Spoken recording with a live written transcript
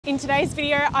In today's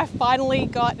video, I finally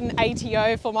got an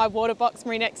ATO for my Waterbox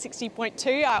Marinex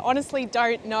 60.2. I honestly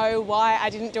don't know why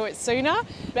I didn't do it sooner,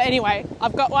 but anyway,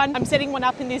 I've got one. I'm setting one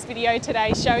up in this video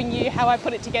today, showing you how I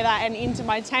put it together and into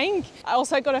my tank. I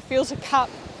also got a filter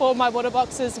cup for my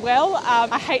Waterbox as well.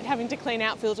 I hate having to clean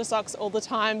out filter socks all the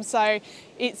time, so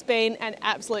it's been an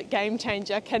absolute game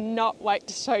changer. Cannot wait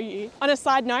to show you. On a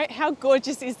side note, how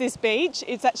gorgeous is this beach?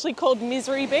 It's actually called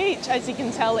Misery Beach. As you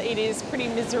can tell, it is pretty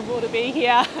miserable to be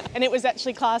here. And it was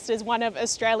actually classed as one of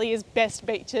Australia's best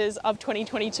beaches of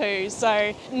 2022.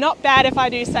 So not bad if I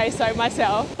do say so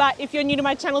myself. But if you're new to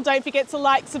my channel, don't forget to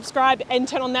like, subscribe and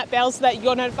turn on that bell so that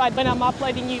you're notified when I'm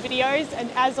uploading new videos. And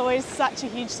as always, such a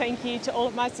huge thank you to all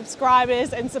of my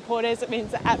subscribers and supporters. It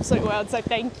means the absolute world, so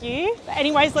thank you. But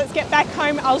anyways, let's get back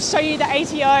home. I'll show you the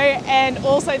ATO and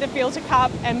also the filter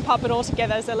cup and pop it all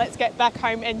together. So let's get back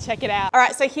home and check it out. All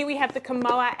right, so here we have the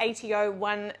Kamoa ATO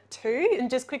 1.2. And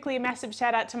just quickly, a massive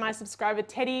shout out to my subscriber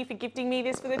Teddy for gifting me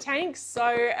this for the tank.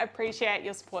 So appreciate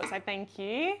your support, so thank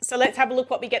you. So let's have a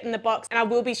look what we get in the box, and I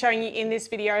will be showing you in this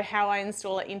video how I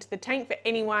install it into the tank for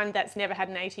anyone that's never had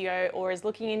an ATO or is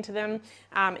looking into them,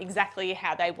 exactly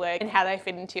how they work and how they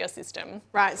fit into your system.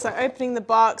 Right, so opening the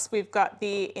box, we've got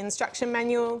the instruction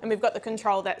manual and we've got the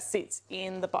control that sits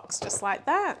in the box just like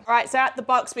that. All right, so out the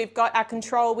box we've got our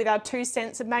control with our 2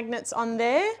 sensor magnets on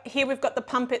there. Here we've got the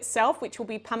pump itself, which will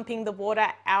be pumping the water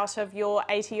out of your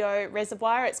ATO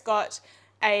reservoir. It's got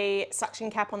a suction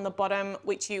cap on the bottom,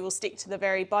 which you will stick to the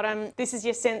very bottom. This is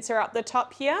your sensor up the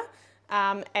top here,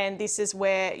 and this is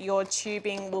where your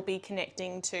tubing will be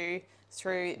connecting to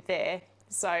through there.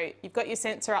 So you've got your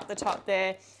sensor up the top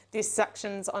there. This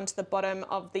suctions onto the bottom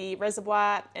of the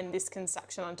reservoir, and this can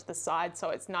suction onto the side, so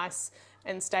it's nice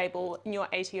and stable in your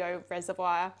ATO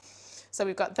reservoir. So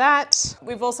we've got that.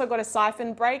 We've also got a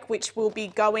siphon brake, which will be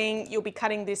going, you'll be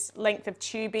cutting this length of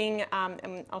tubing,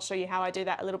 and I'll show you how I do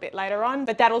that a little bit later on,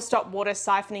 but that'll stop water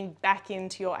siphoning back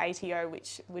into your ATO,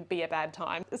 which would be a bad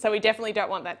time. So we definitely don't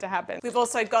want that to happen. We've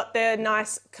also got the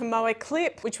nice Kamoa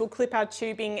clip, which will clip our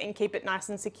tubing and keep it nice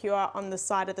and secure on the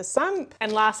side of the sump.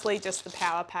 And lastly, just the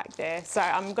power pack there. So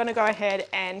I'm gonna go ahead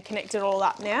and connect it all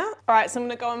up now. All right, so I'm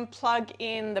gonna go and plug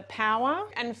in the power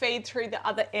and feed through the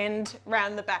other end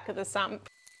around the back of the sump.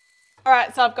 All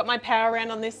right, so I've got my power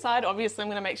around on this side. Obviously, I'm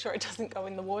gonna make sure it doesn't go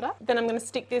in the water. Then I'm gonna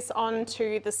stick this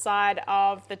onto the side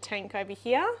of the tank over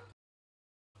here.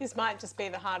 This might just be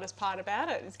the hardest part about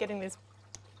it, is getting this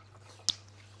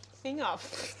thing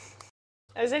off.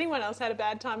 Has anyone else had a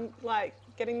bad time, like,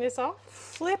 getting this off?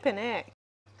 Flippin' heck.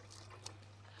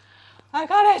 I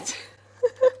got it.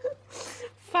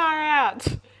 Far out.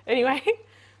 Anyway,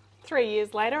 3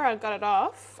 years later, I've got it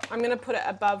off. I'm going to put it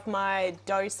above my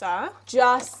doser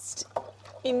just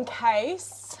in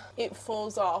case it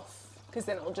falls off, because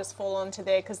then it'll just fall onto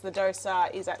there because the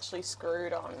doser is actually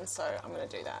screwed on. So I'm going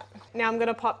to do that. Now I'm going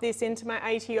to pop this into my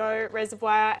ATO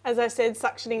reservoir. As I said,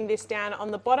 suctioning this down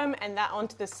on the bottom and that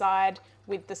onto the side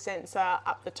with the sensor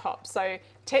up the top. So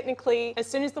technically, as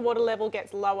soon as the water level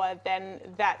gets lower than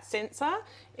that sensor,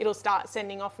 it'll start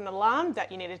sending off an alarm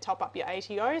that you need to top up your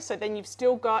ATO. So then you've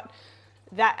still got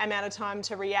that amount of time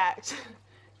to react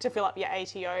to fill up your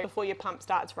ATO before your pump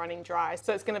starts running dry.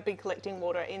 So it's going to be collecting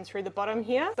water in through the bottom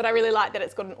here. But I really like that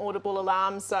it's got an audible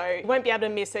alarm, so you won't be able to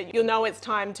miss it. You'll know it's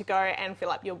time to go and fill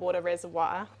up your water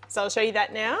reservoir. So I'll show you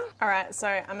that now. All right, so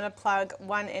I'm going to plug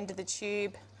one end of the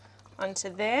tube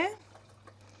onto there.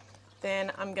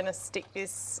 Then I'm going to stick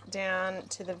this down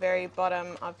to the very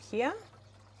bottom of here.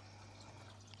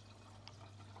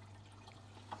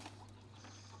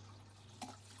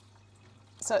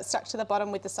 So it's stuck to the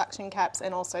bottom with the suction caps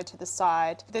and also to the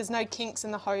side. There's no kinks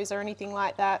in the hose or anything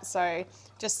like that, so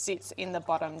just sits in the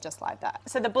bottom just like that.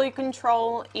 So the blue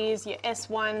control is your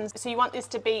S1s. So you want this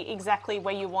to be exactly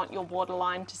where you want your water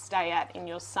line to stay at in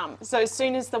your sump. So as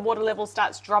soon as the water level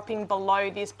starts dropping below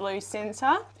this blue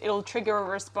sensor, it'll trigger a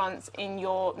response in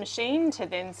your machine to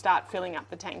then start filling up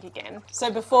the tank again.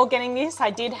 So before getting this,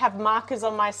 I did have markers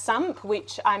on my sump,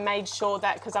 which I made sure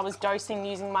that, because I was dosing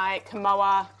using my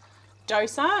Kamoa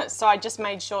doser, so I just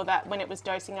made sure that when it was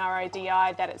dosing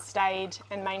RODI that it stayed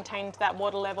and maintained that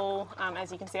water level.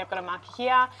 As you can see, I've got a marker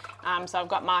here, so I've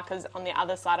got markers on the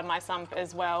other side of my sump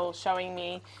as well, showing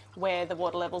me where the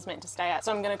water level's meant to stay at.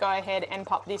 So I'm going to go ahead and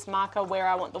pop this marker where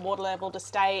I want the water level to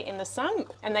stay in the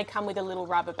sump, and they come with a little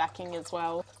rubber backing as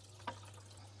well.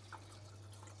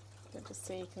 Just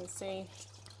so you can see,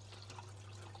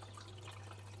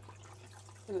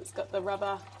 it's got the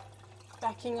rubber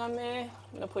backing on there. I'm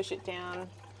going to push it down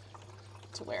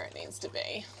to where it needs to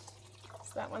be.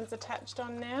 So that one's attached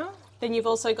on now. Then you've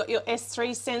also got your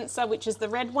S3 sensor, which is the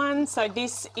red one. So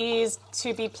this is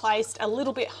to be placed a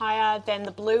little bit higher than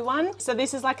the blue one. So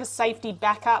this is like a safety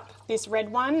backup, this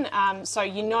red one. So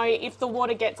you know if the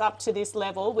water gets up to this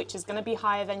level, which is going to be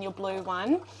higher than your blue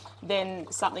one, then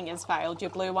something has failed.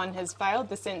 Your blue one has failed,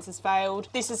 the sensor's failed.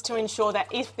 This is to ensure that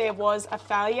if there was a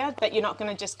failure, that you're not going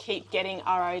to just keep getting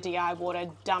RODI water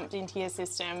dumped into your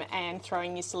system and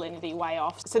throwing your salinity way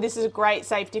off. So this is a great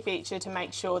safety feature to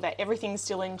make sure that everything's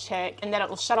still in check and that it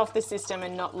will shut off the system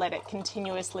and not let it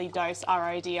continuously dose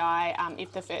RODI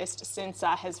if the first sensor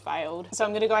has failed. So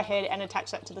I'm going to go ahead and attach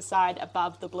that to the side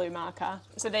above the blue marker.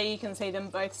 So there you can see them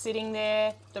both sitting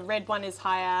there. The red one is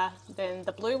higher than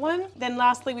the blue one. Then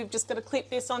lastly, we've just got to clip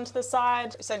this onto the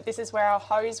side. So this is where our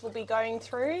hose will be going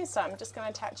through. So I'm just going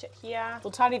to attach it here.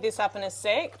 We'll tidy this up in a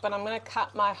sec, but I'm going to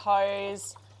cut my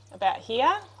hose about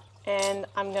here. And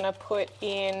I'm going to put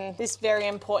in this very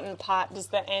important part, is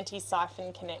the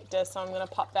anti-siphon connector. So I'm going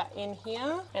to pop that in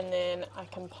here, and then I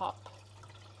can pop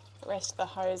the rest of the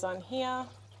hose on here.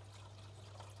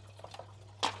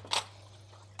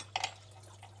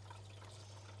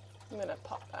 I'm going to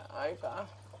pop that over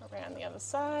around the other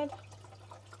side.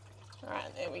 All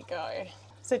right, there we go.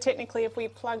 So technically if we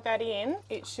plug that in,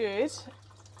 it should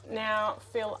now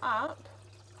fill up.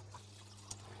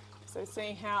 So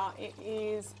see how it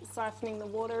is siphoning the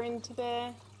water into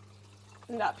there,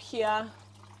 and up here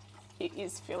it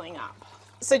is filling up.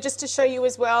 So just to show you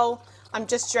as well, I'm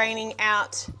just draining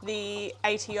out the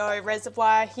ATO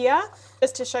reservoir here,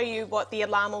 just to show you what the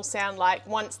alarm will sound like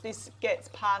once this gets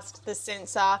past the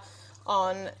sensor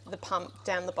on the pump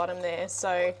down the bottom there.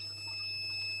 So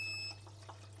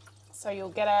you'll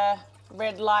get a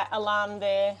red light alarm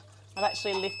there. I've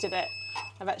actually lifted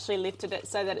it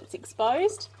so that it's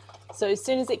exposed. So as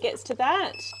soon as it gets to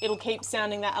that, it'll keep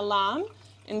sounding that alarm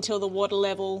until the water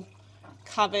level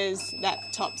covers that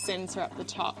top sensor up the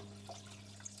top.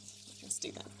 Let's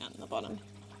do that out in the bottom.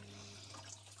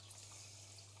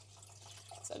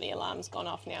 So the alarm's gone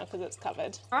off now because it's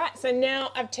covered. All right, so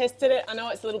now I've tested it. I know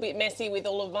it's a little bit messy with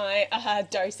all of my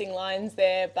dosing lines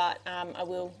there, but I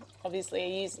will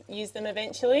obviously use them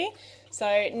eventually.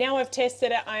 So now I've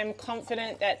tested it, I'm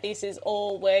confident that this is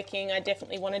all working. I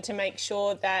definitely wanted to make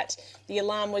sure that the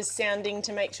alarm was sounding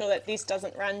to make sure that this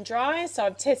doesn't run dry. So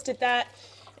I've tested that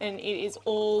and it is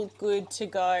all good to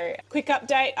go. Quick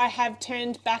update, I have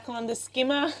turned back on the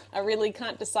skimmer. I really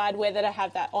can't decide whether to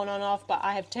have that on or off, but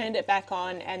I have turned it back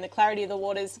on and the clarity of the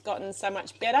water's gotten so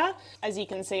much better. As you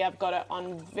can see, I've got it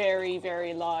on very,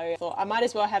 very low. Thought I might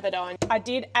as well have it on. I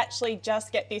did actually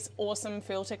just get this awesome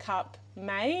filter cup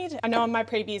made. I know in my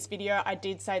previous video I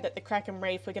did say that the Kraken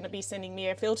Reef were going to be sending me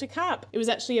a filter cup. It was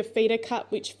actually a feeder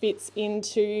cup which fits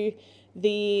into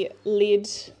the lid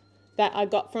that I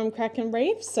got from Kraken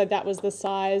Reef, so that was the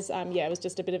size. Yeah, it was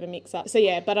just a bit of a mix-up. So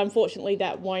yeah, but unfortunately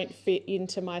that won't fit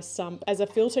into my sump as a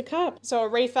filter cup. So a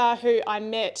reefer who I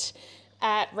met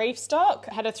at Reef Stock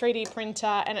had a 3D printer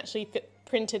and actually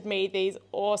printed me these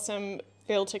awesome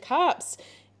filter cups,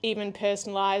 even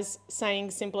personalised, saying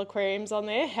Simple Aquariums on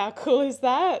there. How cool is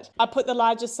that? I put the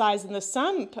largest size in the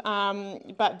sump,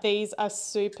 but these are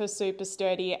super, super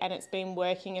sturdy and it's been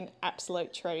working an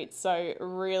absolute treat. So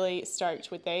really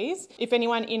stoked with these. If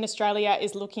anyone in Australia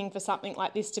is looking for something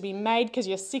like this to be made because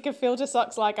you're sick of filter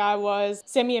socks like I was,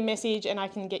 send me a message and I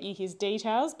can get you his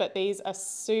details, but these are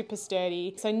super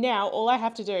sturdy. So now all I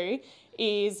have to do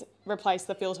is replace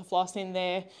the filter floss in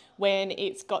there when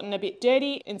it's gotten a bit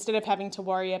dirty, instead of having to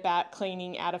worry about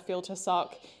cleaning out a filter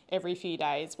sock every few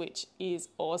days, which is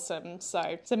awesome. So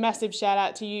it's a massive shout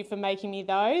out to you for making me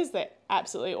those. They're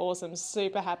absolutely awesome,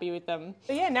 super happy with them.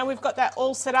 So yeah, now we've got that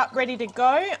all set up, ready to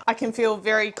go. I can feel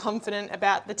very confident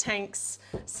about the tank's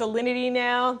salinity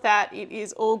now, that it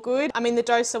is all good. I mean, the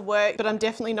doser worked, but I'm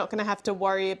definitely not gonna have to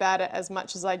worry about it as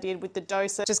much as I did with the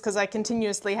doser, just because I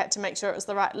continuously had to make sure it was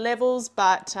the right levels,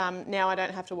 but now I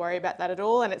don't have to worry about that at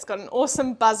all. And it's got an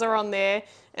awesome buzzer on there,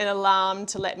 an alarm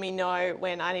to let me know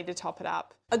when I need to top it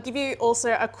up. I'll give you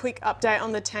also a quick update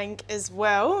on the tank as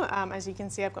well. As you can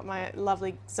see, I've got my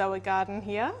lovely Zoa garden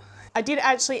here. I did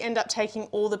actually end up taking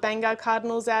all the Bangar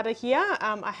cardinals out of here.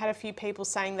 I had a few people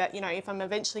saying that, you know, if I'm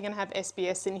eventually going to have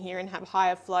SBS in here and have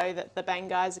higher flow, that the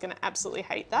Bangars are going to absolutely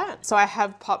hate that. So I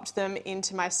have popped them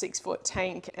into my 6-foot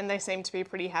tank and they seem to be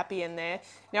pretty happy in there.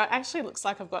 Now it actually looks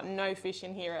like I've got no fish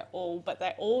in here at all, but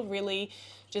they all really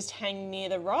just hang near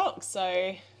the rock.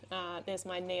 So there's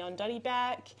my neon dotty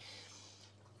back,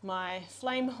 my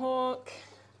flame hawk,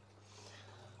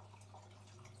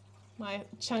 my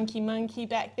chunky monkey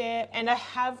back there, and I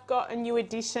have got a new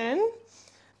addition.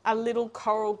 a little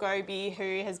coral goby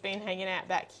who has been hanging out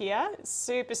back here.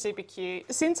 Super, super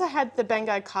cute. Since I had the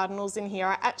Bengal cardinals in here,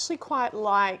 I actually quite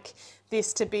like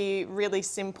this to be really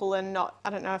simple and not, I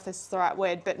don't know if this is the right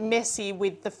word, but messy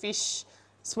with the fish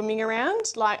swimming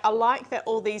around. Like, I like that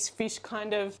all these fish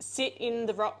kind of sit in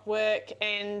the rock work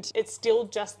and it's still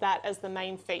just that as the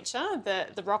main feature,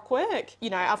 the rock work. You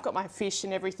know, I've got my fish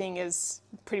and everything is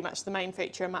pretty much the main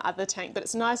feature in my other tank, but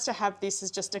it's nice to have this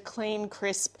as just a clean,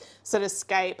 crisp sort of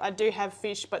scape. I do have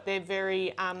fish, but they're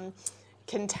very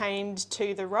contained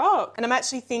to the rock. And I'm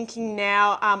actually thinking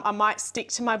now I might stick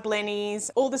to my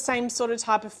blennies, all the same sort of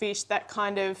type of fish that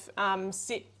kind of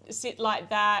sit like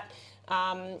that,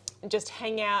 just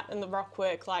hang out in the rock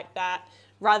work like that,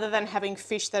 rather than having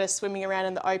fish that are swimming around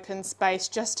in the open space,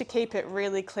 just to keep it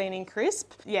really clean and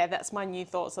crisp. Yeah, that's my new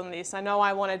thoughts on this. I know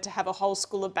I wanted to have a whole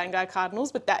school of Bengal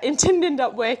cardinals, but that didn't end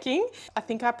up working. I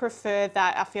think I prefer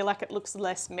that. I feel like it looks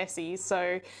less messy.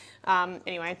 So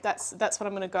anyway, that's what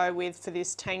I'm gonna go with for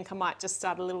this tank. I might just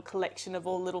start a little collection of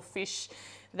all little fish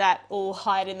that all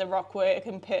hide in the rockwork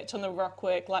and perch on the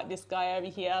rockwork like this guy over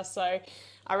here. So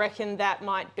I reckon that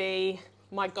might be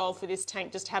my goal for this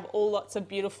tank, just have all lots of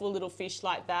beautiful little fish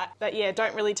like that. But yeah,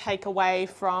 don't really take away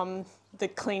from the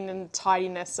clean and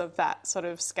tidiness of that sort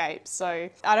of scape. So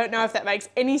I don't know if that makes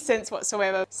any sense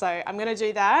whatsoever. So I'm gonna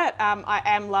do that. I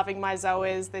am loving my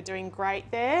zoas, they're doing great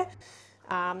there.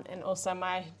 And also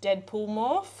my Deadpool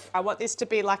morph. I want this to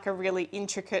be like a really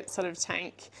intricate sort of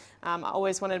tank. I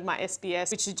always wanted my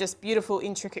SBS, which is just beautiful,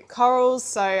 intricate corals.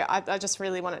 So I just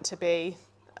really want it to be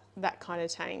that kind of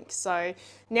tank. So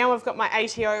now I've got my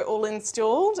ATO all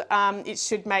installed. It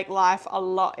should make life a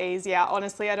lot easier.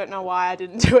 Honestly, I don't know why I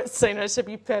didn't do it sooner, to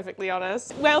be perfectly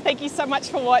honest. Well, thank you so much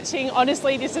for watching.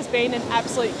 Honestly, this has been an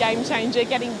absolute game changer,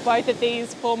 getting both of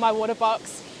these for my water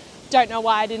box. Don't know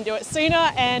why I didn't do it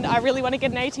sooner, and I really want to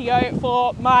get an ATO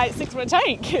for my 6-foot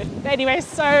tank. But anyway,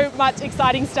 so much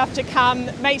exciting stuff to come.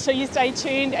 Make sure you stay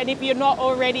tuned, and if you're not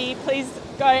already, please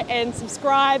go and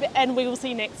subscribe, and we will see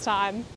you next time.